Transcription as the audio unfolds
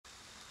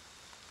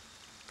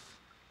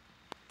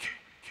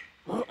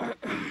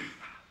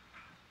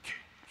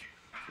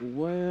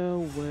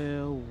Well,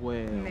 well,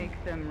 well.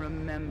 Make them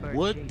remember.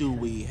 What Jason. do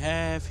we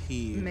have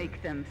here?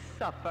 Make them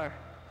suffer.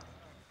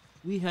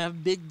 We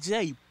have Big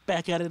J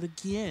back at it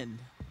again.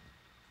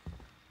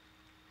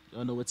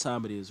 Y'all know what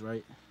time it is,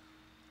 right?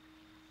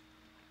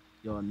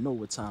 Y'all know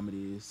what time it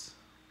is.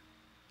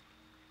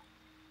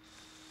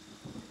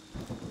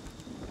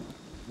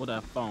 What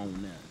I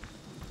found now.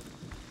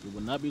 You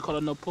will not be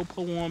calling no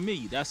po-po on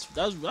me. That's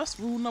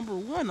rule number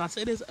one. I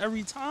say this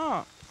every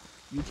time.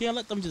 You can't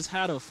let them just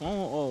have a phone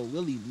all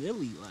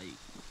willy-nilly. Like,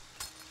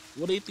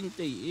 what do they think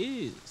they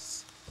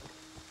is?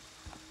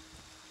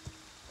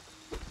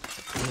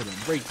 Go ahead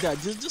and break that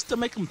just to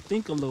make them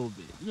think a little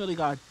bit. You know they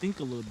gotta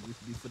think a little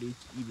bit before they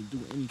even do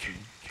anything.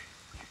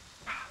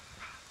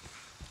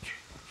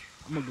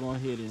 I'm gonna go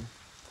ahead and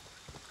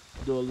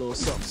do a little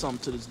something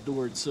to this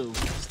door too,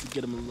 just to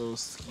get them a little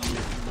scared,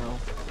 you know.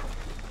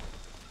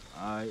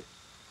 All right,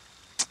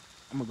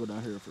 I'm gonna go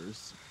down here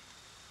first.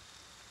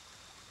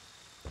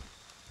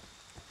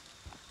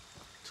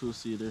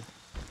 Two-seater.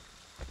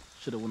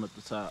 Should have went up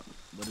the top,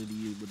 but it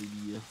is.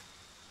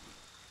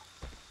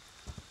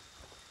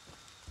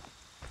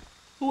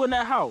 Who in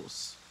that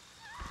house?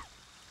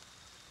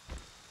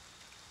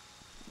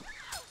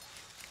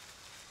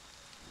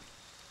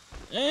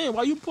 Hey,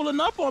 why you pulling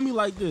up on me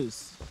like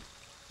this?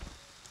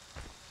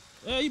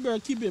 Hey, you better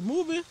keep it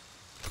moving.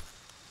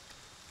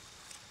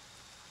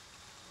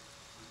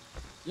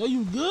 Yo,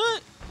 you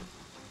good?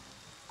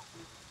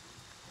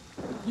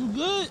 You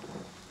good?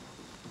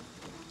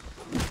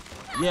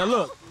 Yeah,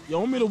 look. You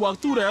want me to walk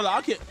through there? Like,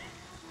 I can't.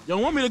 You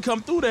don't want me to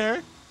come through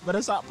there.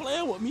 Better stop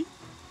playing with me.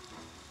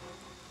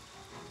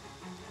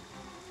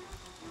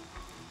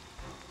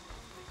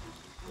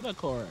 Where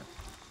that car at?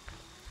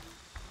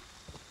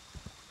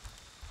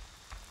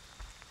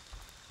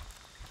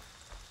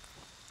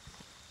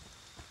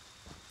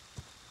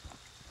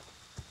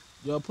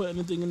 Y'all put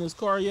anything in this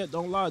car yet?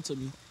 Don't lie to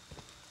me.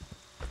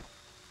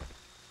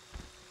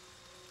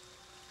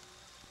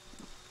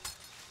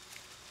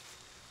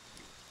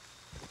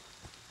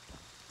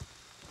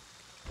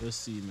 Let's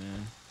see,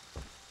 man.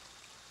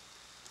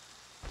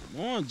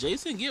 Come on,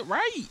 Jason, get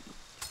right.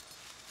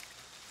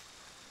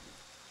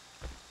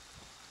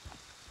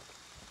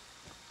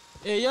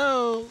 Hey,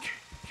 yo.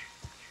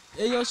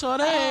 Hey, yo,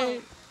 shorty.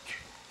 Hey,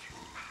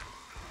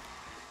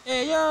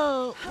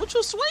 yo. What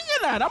you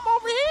swinging at? I'm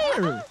over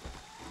here.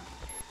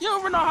 You don't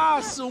even know how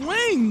I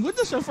swing. What,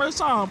 this your first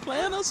time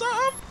playing or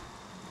something?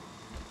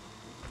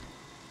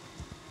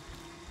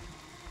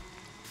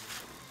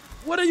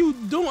 What are you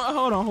doing?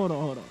 Hold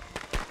on.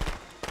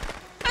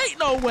 Ain't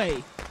no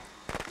way.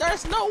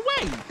 There's no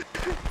way.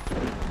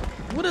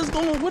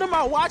 What am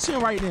I watching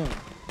right now?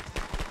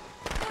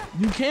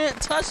 You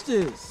can't touch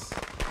this.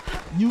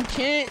 You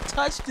can't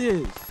touch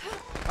this.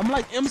 I'm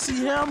like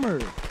MC Hammer.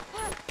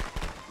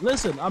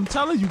 Listen, I'm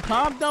telling you,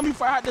 calm down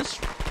before I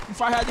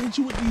had to hit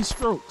you with these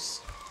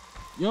strokes.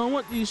 You don't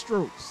want these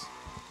strokes.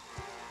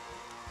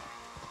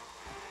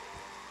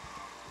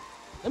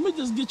 Let me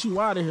just get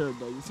you out of here,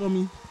 though. You feel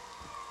me?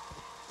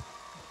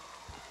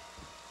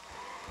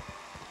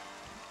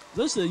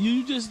 Listen,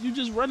 you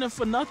just running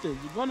for nothing.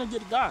 You're gonna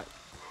get got.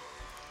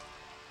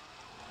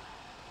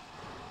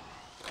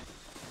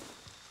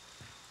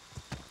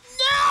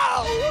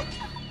 No!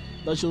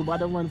 Thought you was about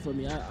to run for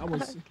me. I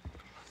was.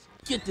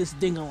 Get this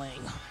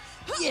dingaling.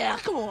 Yeah,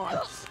 come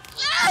on.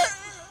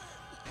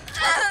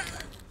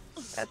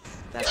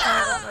 That's how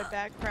I want my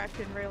back cracked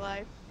in real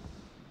life.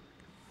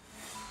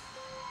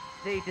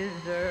 They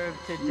deserve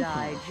to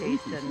die,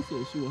 Jason.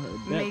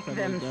 Make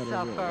them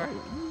suffer.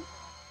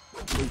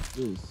 Take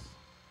this.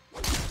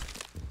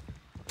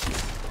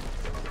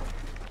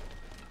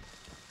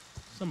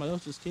 Somebody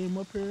else just came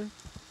up here?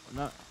 Or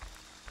not?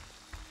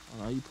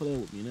 Oh, you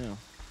playing with me now.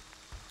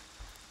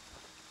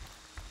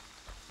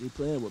 You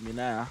playing with me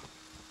now.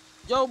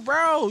 Yo,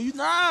 bro,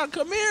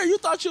 come here. You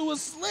thought you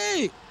was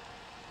slick.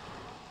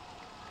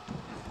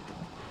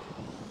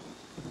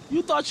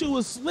 You thought you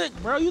was slick,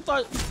 bro. You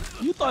thought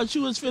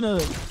you was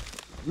finna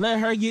let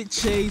her get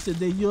chased and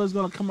then you was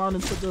gonna come out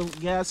and put the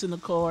gas in the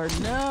car.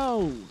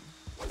 No.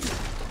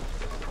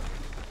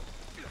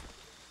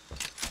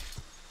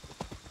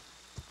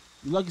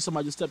 You lucky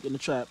somebody just stepped in the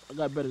trap. I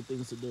got better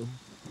things to do.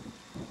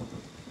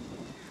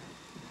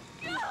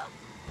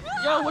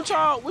 Yo, what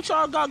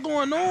y'all got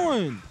going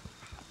on?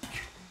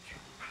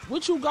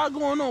 What you got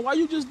going on? Why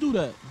you just do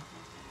that?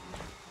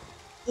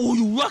 Oh,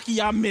 you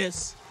lucky I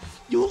missed.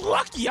 You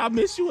lucky I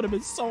missed. You would have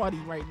been salty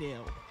right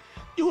now.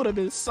 You would have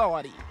been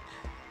salty.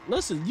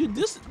 Listen,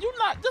 this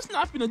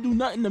not gonna do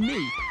nothing to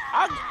me.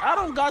 I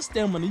don't got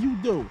stamina. You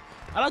do.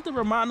 I like to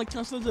remind the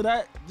counselors of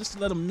that, just to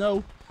let them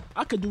know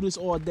I could do this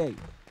all day.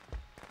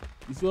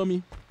 You feel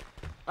me?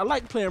 I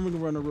like playing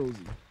Ring Around the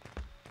Rosie.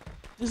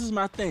 This is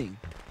my thing.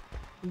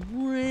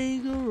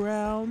 Ring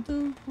around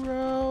the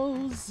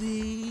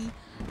Rosie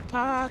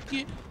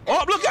pocket.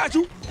 Oh, look at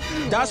you.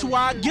 That's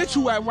where I get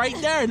you at right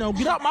there. Now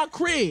get out my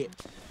crib.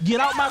 Get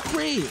out my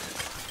crib.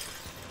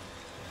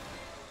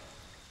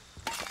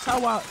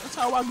 That's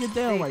how I get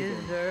down right there.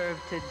 They deserve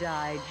to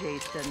die,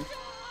 Jason.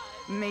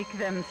 Make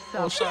them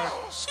Oh,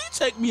 suffer. she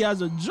take me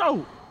as a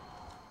joke.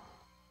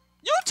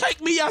 You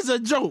take me as a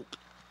joke.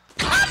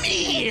 Come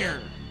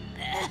here.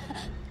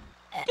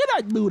 Get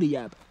that booty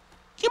up.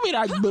 Give me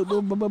that booty.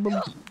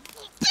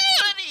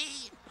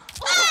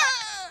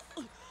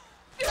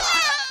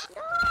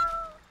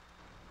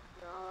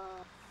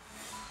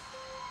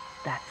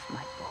 That's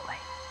my boy.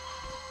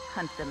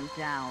 Hunt them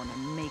down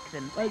and make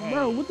them pay. Like,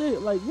 bro, what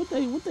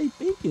they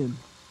thinking?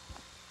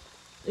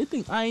 They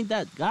think I ain't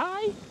that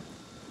guy?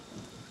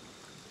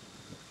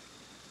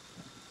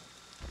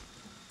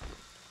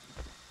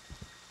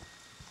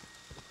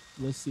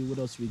 Let's see what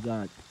else we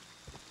got.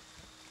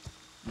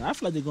 Now, I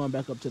feel like they're going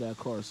back up to that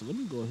car, so let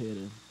me go ahead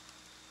and...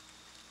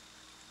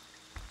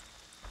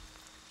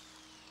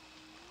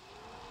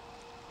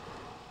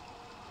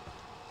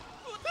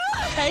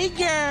 Hey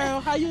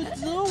girl, how you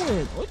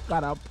doing? Oh, you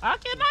got a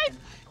pocket knife?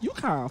 You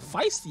kind of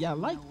feisty. I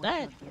like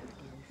that.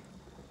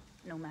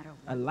 No matter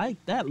what, I like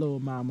that, little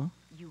mama.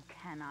 you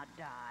cannot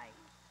die.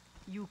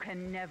 You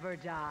can never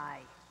die.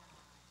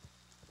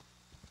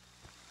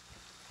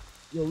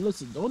 Yo,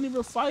 listen, don't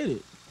even fight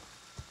it.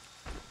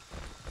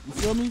 You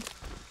feel me?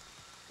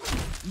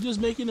 You just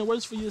making it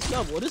worse for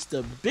yourself. Well, this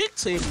the big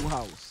table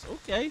house.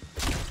 Okay.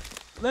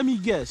 Let me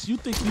guess. You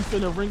think you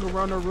finna ring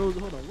around the road?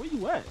 Hold on, where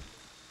you at?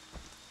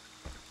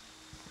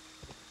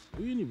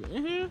 You ain't even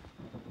in here?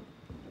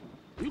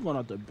 You going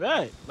out the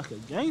back like a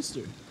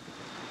gangster.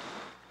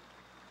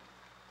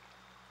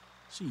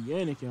 She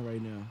yannicking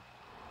right now.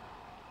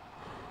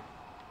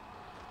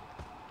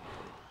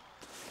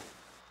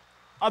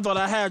 I thought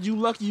I had you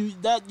lucky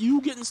that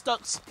you getting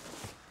stuck.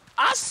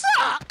 I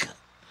suck!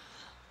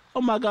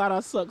 Oh my god, I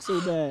suck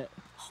so bad.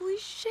 Holy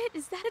shit,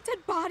 is that a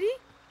dead body?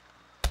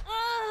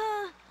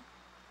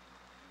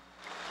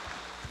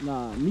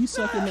 Nah, me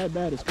sucking that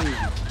bad is crazy.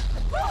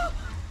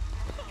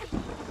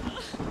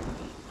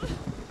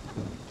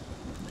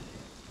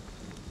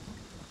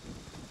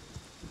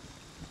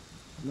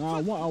 Nah,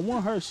 I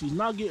want her. She's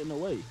not getting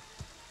away.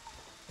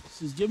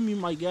 She's giving me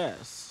my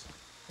gas.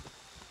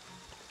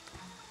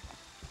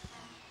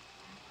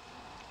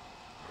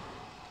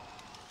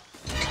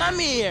 Come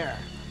here.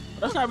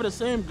 That's not even the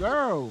same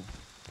girl.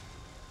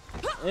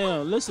 Yeah,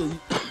 listen.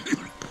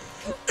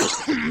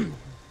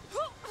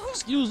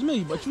 Excuse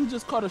me, but you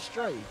just caught a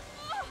stray.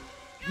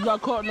 You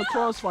got caught in the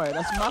crossfire.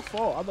 That's my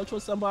fault. I thought you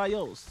was somebody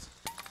else.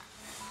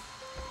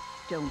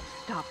 Don't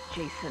stop,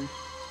 Jason.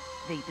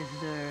 They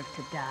deserve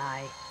to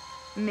die.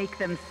 Make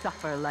them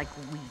suffer like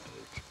we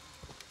did.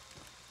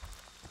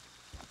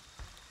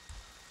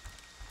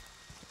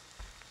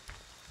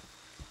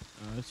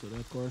 Alright, so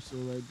that car's still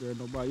right there.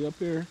 Nobody up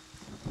here.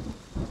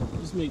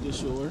 Just making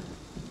sure.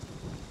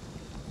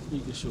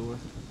 Making sure.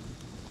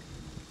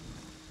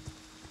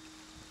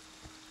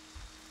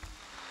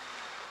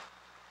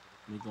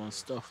 We go in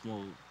stuff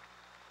mode.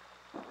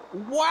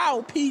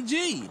 Wow, PG.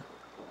 Oh,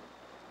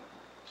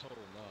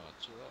 nah,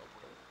 chill out,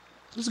 bro.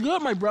 It's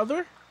good, my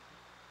brother.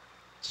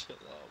 Chill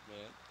out,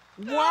 man.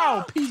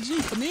 Wow,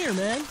 PG, come here,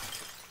 man. Oh,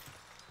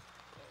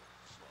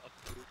 fuck,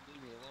 dude.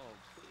 Leave me alone,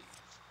 please.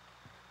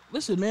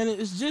 Listen, man,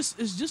 it's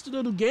just a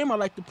little game I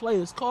like to play.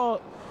 It's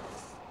called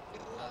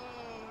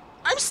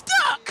I'm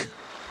Stuck.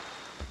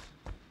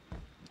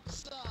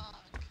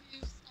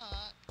 You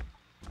suck.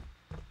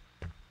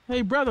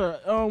 Hey, brother,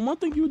 one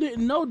thing you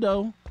didn't know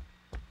though.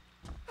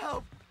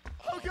 Help!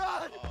 Oh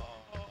God!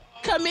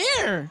 Come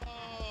here.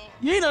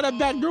 You ain't know that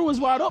back door was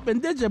wide open,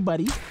 did you,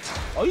 buddy?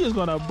 Oh, you just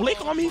gonna blink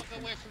on me?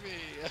 Fuck away from me.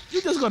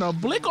 You just gonna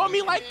blink on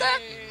me like that?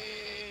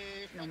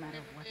 No matter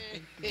what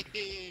they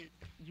do,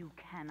 you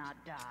cannot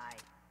die.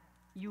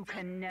 You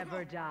can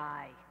never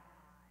die.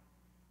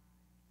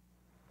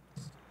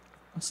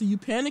 I see you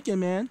panicking,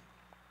 man.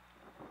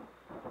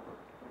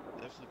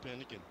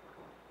 Definitely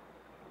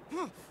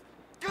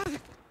panicking.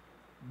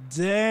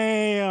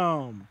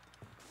 Damn.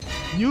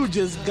 You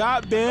just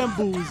got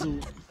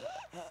bamboozled.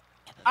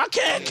 I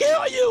can't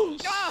kill you.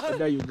 But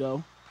there you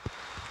go.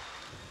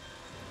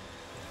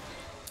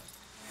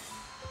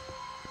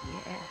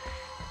 Yes.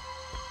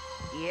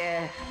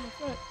 Yes.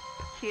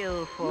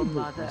 Kill for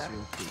mother.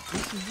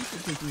 This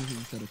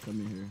try to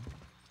come in here.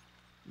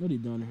 What are you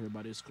doing here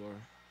by this car?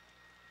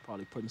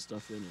 Probably putting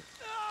stuff in it.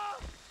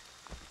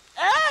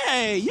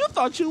 Hey, you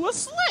thought you was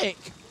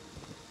slick.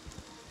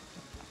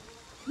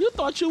 You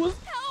thought you was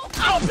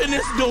open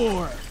this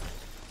door.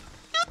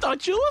 You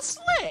thought you was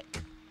slick.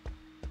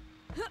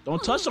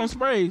 Don't touch on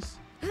sprays.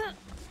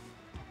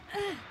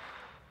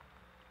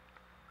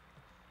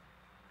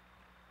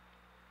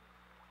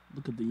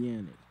 Look at the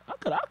Yannick. I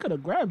could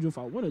have grabbed you if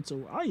I wanted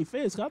to. I ain't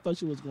fast. I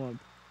thought you was going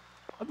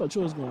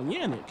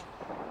Yannick.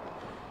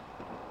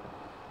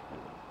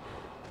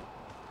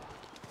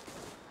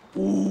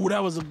 Ooh,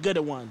 that was a good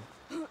one.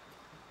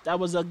 That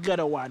was a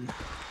good one.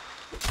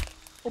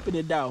 Open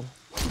it down.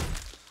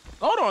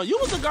 Hold on, you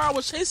was the guy I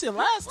was chasing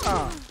last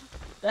time.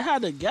 That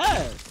had the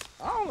gas.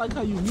 I don't like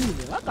how you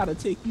moving. I gotta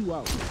take you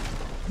out.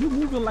 You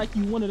moving like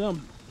you one of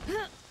them.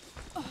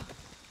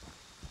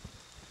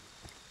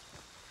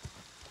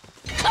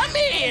 Come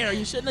here!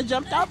 You shouldn't have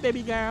jumped out,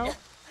 baby girl.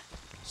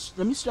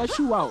 Let me stretch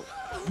you out.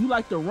 You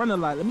like to run a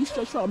lot. Let me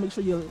stretch you out and make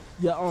sure your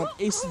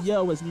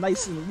ACL is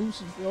nice and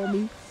loose, you feel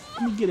me?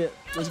 Let me get it.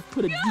 Just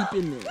put it deep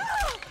in there.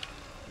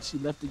 She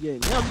left again.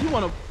 Yo, you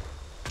wanna...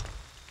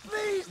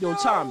 Please, Yo, no.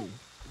 Tommy.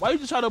 Why you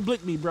just try to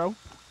blick me, bro?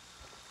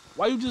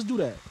 Why you just do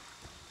that?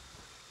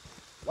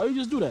 Why you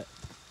just do that?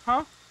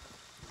 Huh?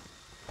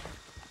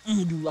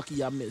 You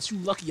lucky I missed. You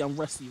lucky I'm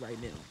rusty right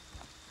now.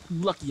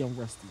 You lucky I'm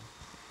rusty.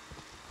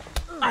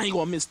 I ain't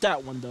gonna miss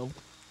that one though.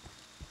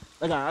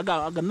 I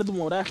got another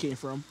one where that came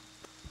from.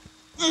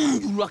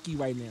 You lucky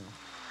right now.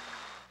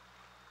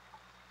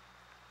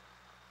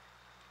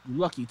 You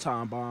lucky,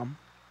 Tom Bomb.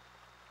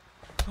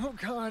 Oh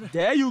God.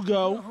 There you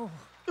go. No.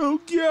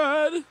 Oh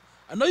God.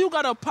 I know you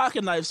got a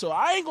pocket knife, so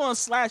I ain't gonna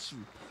slash you.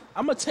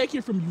 I'm gonna take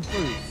it from you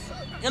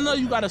first. I know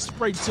you got a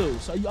spray too,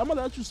 so I'm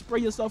gonna let you spray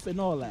yourself and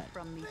all that.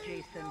 From me,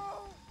 Jason.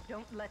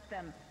 Don't let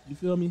them. You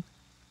feel me?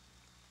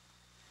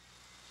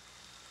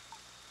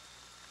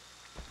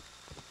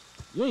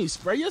 You ain't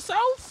spray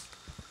yourself?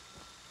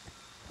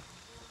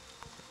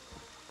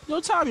 Yo,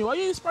 Tommy, why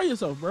you ain't spray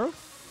yourself, bro?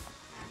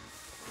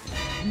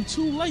 You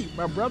too late,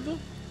 my brother.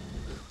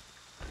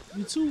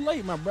 You too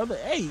late, my brother.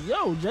 Hey,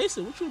 yo,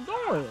 Jason, what you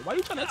doing? Why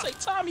you trying to take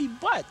Tommy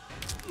butt?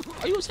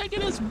 Why you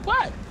taking his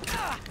butt?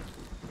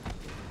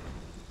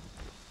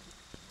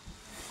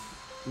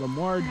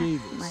 Lamar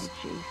Davis. My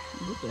Jason.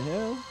 What the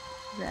hell?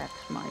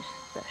 That's my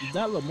special. Is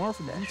that Lamar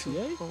from special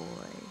GTA? boy.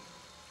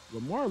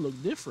 Lamar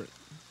look different.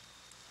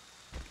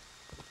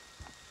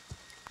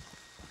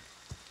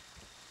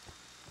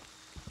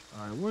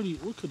 Alright,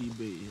 what could he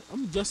be?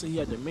 I'm guessing he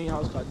had the main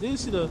house. I didn't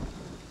see the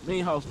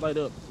main house light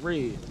up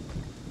red.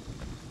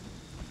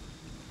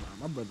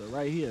 My brother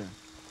right here.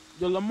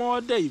 Yo,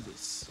 Lamar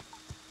Davis.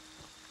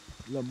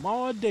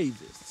 Lamar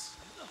Davis.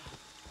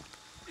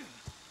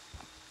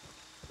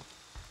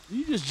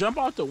 You just jump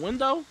out the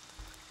window?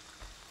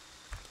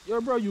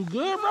 Yo, bro, you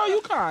good, bro?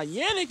 You kinda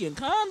yannicking.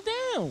 Calm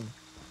down.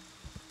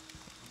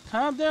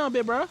 Calm down,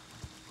 bit, bro.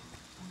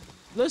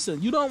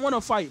 Listen, you don't want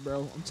to fight,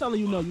 bro. I'm telling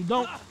you, no, you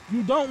don't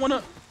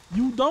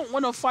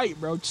want to fight,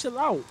 bro. Chill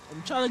out.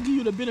 I'm trying to give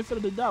you the benefit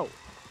of the doubt.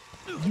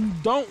 You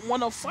don't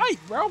want to fight,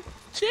 bro.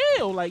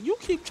 Chill. Like, you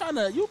keep trying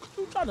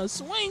to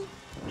swing.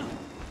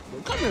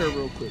 Yo, come here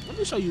real quick. Let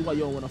me show you why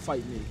you don't want to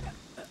fight me.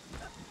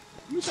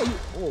 Let me show you.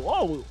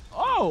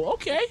 Oh,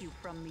 okay. You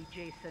from me,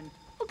 Jason.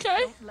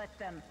 Okay. Don't let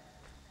them.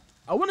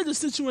 I wanted to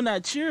sit you in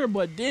that chair,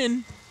 but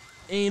then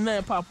ain't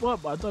nothing pop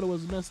up. I thought it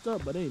was messed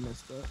up, but it ain't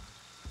messed up.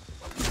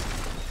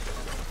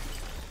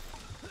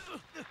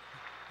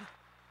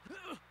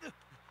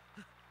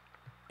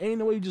 Ain't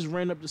no way you just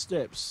ran up the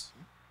steps.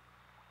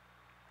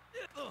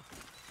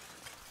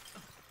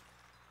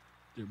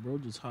 Did bro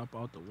just hop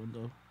out the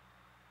window?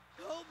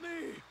 Help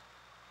me.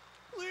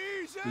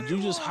 Please, Did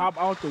you just hop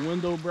out the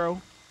window,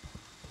 bro?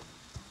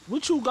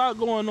 What you got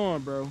going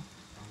on, bro?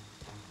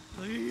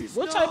 Please,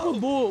 What type of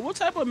bull? What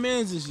type of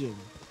man's is you?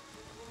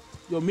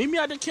 Yo, meet me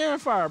at the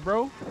campfire,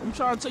 bro. I'm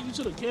trying to take you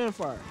to the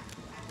campfire.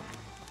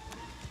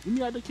 Meet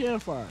me at the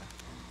campfire.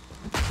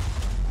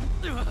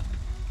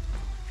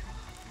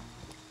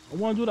 I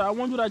want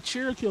to do that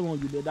chair kill on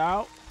you, big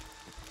dog.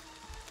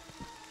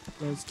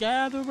 Let's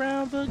gather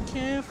around the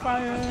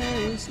campfire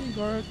and sing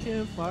our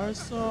campfire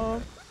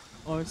song.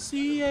 Or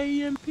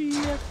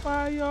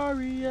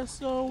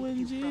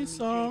CAMPFIRESONG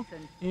song.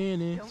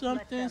 And it's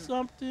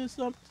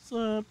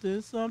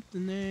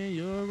something, and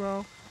you're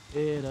wrong.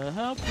 It'll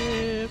help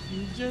if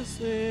you just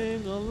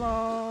sing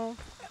along.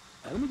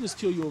 Right, let me just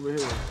kill you over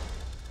here.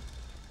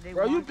 They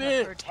Bro, you want to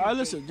been. hurt Alright, you,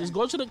 listen, Jason. just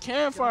go to the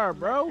campfire,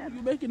 Don't let bro. them.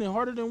 You're making it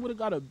harder than what it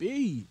gotta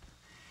be.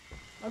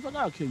 I think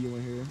I'll kill you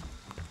in here.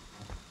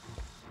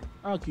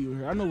 I'll kill you in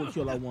here. I know what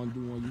kill I want to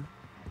do on you.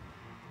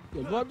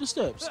 Yeah, go up the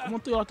steps. I'm gonna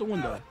throw you out the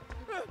window.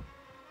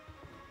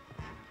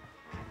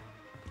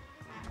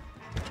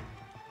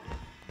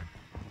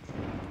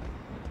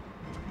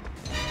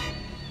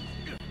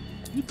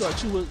 You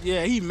thought you was,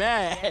 yeah, he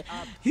mad.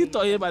 He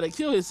thought he was about to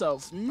kill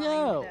himself. Find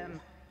No.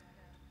 them.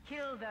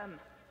 Kill them.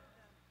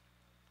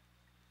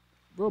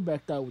 Bro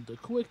backed out with the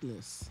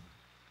quickness.